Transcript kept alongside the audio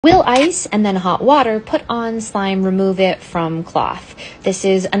Will ice and then hot water put on slime remove it from cloth? This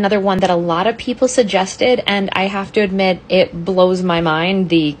is another one that a lot of people suggested, and I have to admit it blows my mind,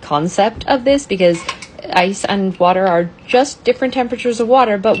 the concept of this, because ice and water are just different temperatures of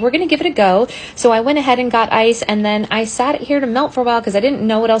water, but we're going to give it a go. So I went ahead and got ice, and then I sat it here to melt for a while because I didn't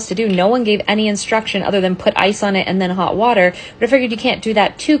know what else to do. No one gave any instruction other than put ice on it and then hot water, but I figured you can't do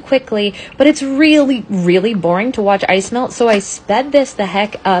that too quickly, but it's really, really boring to watch ice melt, so I sped this the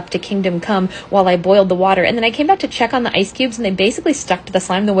heck up to Kingdom Come while I boiled the water, and then I came back to check on the ice cubes, and they basically stuck to the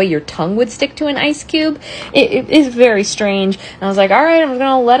slime the way your tongue would stick to an ice cube. It is very strange, and I was like, all right, I'm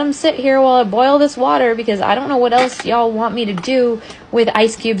gonna let them sit here while I boil this water, because I don't know what else y'all want me to do with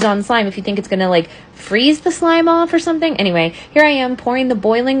ice cubes on slime if you think it's gonna like freeze the slime off or something. Anyway, here I am pouring the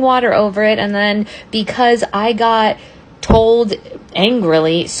boiling water over it, and then because I got told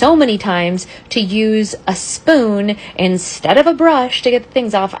angrily so many times to use a spoon instead of a brush to get the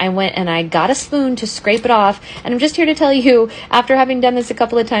things off, I went and I got a spoon to scrape it off. And I'm just here to tell you, after having done this a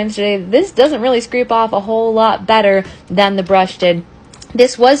couple of times today, this doesn't really scrape off a whole lot better than the brush did.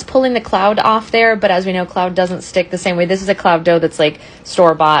 This was pulling the cloud off there, but as we know, cloud doesn't stick the same way. This is a cloud dough that's like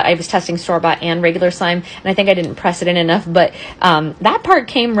store-bought. I was testing store-bought and regular slime, and I think I didn't press it in enough, but that part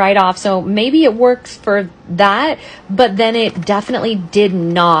came right off, so maybe it works for that, but then it definitely did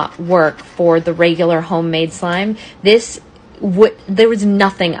not work for the regular homemade slime. There was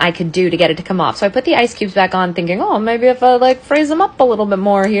nothing I could do to get it to come off. So I put the ice cubes back on thinking, oh, maybe if I like freeze them up a little bit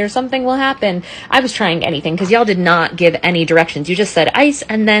more here, something will happen. I was trying anything because y'all did not give any directions. You just said ice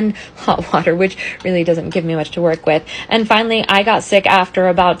and then hot water, which really doesn't give me much to work with. And finally, I got sick after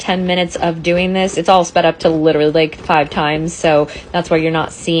about 10 minutes of doing this. It's all sped up to literally like 5 times. So that's why you're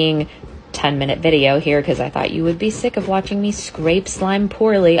not seeing 10-minute video here, because I thought you would be sick of watching me scrape slime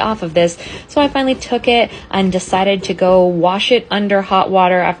poorly off of this. So I finally took it and decided to go wash it under hot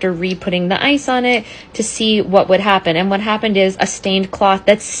water after re-putting the ice on it to see what would happen. And what happened is a stained cloth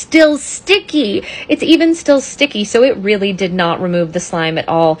that's still sticky. It's even still sticky, so it really did not remove the slime at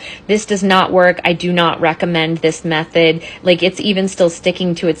all. This does not work. I do not recommend this method. Like, it's even still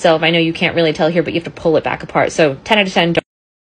sticking to itself. I know you can't really tell here, but you have to pull it back apart. So 10 out of 10.